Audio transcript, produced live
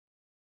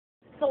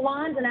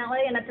salons in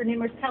LA and after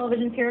numerous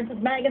television appearances,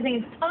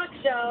 magazines, talk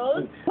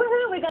shows.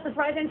 Woohoo! We got this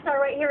rising star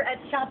right here at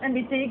Shop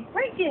NBC.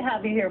 Great to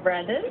have you here,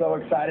 Brandon. So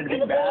excited to be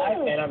back,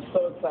 and I'm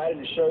so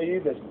excited to show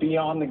you this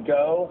Beyond the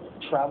Go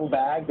travel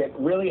bag that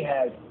really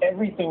has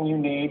everything you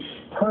need,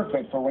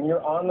 perfect for when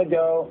you're on the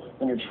go,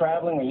 when you're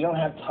traveling, when you don't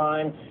have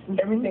time.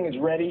 Everything is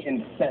ready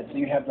and set. So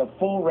you have the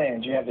full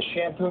range. You have the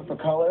shampoo for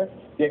color,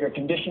 you have your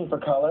condition for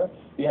color,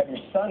 you have your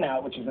Sun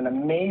Out, which is an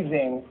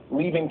amazing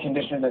leave-in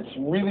conditioner that's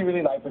really,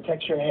 really light,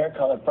 protects your hair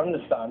color from the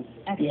sun.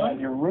 Excellent. You have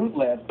your Root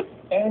Lift,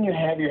 and you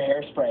have your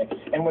Hairspray.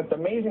 And what's the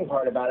amazing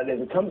part about it is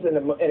it comes in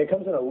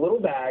a little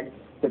bag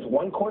that's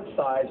 1 quart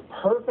size,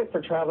 perfect for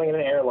traveling in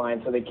an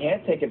airline, so they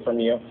can't take it from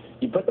you.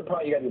 You put the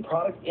you got your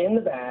product in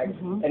the bag,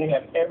 and you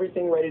have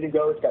everything ready to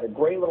go. It's got a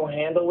great little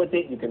handle with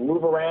it. You can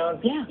move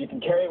around. Yeah. You can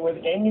carry it with,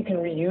 and you can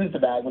reuse the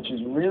bag, which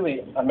is really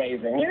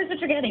amazing. Here's what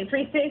you're getting.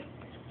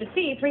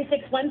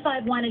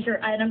 36151 is your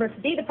number to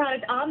be the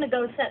product on the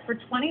go set for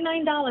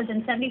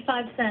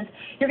 $29.75.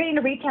 You're getting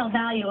a retail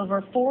value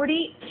over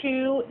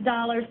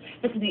 $42.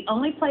 This is the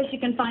only place you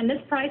can find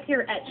this price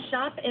here at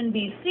Shop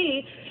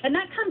NBC, and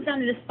that comes down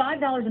to just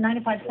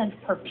 $5.95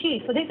 per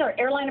piece. So these are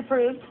airline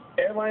approved.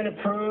 Airline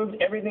approved.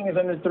 Everything is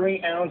under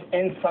 3 ounce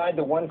inside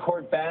the 1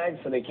 quart bag,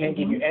 so they can't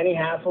give you any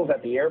hassles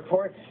at the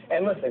airport.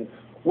 And listen,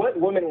 what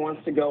woman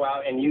wants to go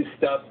out and use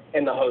stuff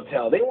in the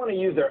hotel? They want to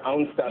use their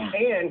own stuff,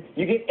 and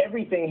you get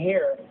everything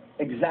here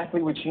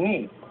exactly what you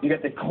need. You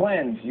got the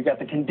cleanse, you got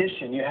the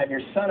condition, you have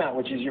your Sun Out,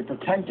 which is your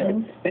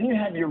protector. Then you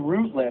have your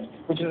Root Lift,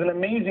 which is an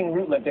amazing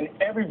root lift, and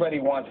everybody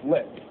wants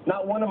lift.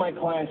 Not one of my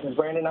clients says,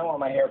 Brandon, I want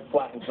my hair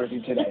flat and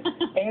frizzy today.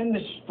 And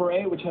the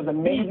spray, which has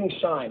amazing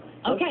shine.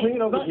 Let's bring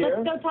it over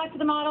here. Let's go talk to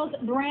the models.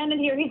 Brandon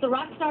here, he's the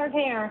rock star of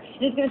hair, and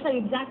he's going to show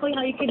you exactly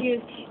how you can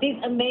use these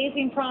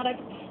amazing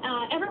products.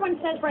 Everyone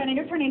says, Brandon,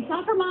 you're turning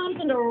soccer moms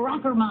into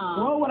rocker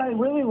moms. Well, what I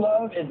really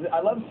love is I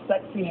love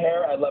sexy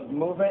hair, I love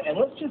movement, and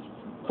let's just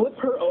flip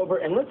her over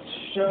and let's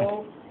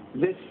show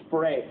this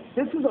spray.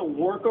 This is a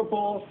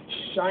workable,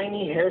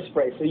 shiny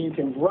hairspray, so you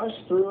can brush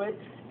through it.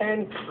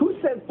 And who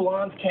said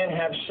blondes can't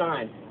have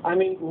shine? I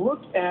mean,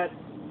 look at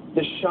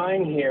the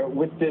shine here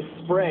with this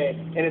spray,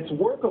 and it's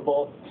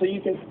workable, so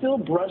you can still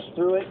brush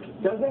through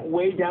it. Doesn't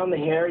weigh down the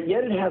hair,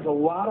 yet it has a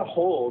lot of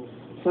hold,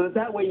 so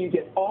that way you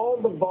get all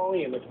the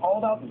volume. It's all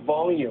about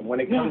volume when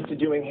it comes to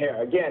doing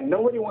hair. Again,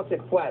 nobody wants it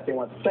flat. They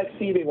want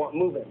sexy, they want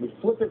movement. We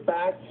flip it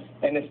back,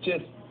 and it's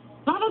just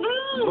Baba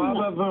boom!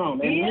 Baba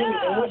boom. And,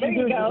 yeah, and what there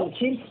you do you is go. you can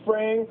keep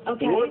spraying,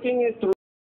 working it through.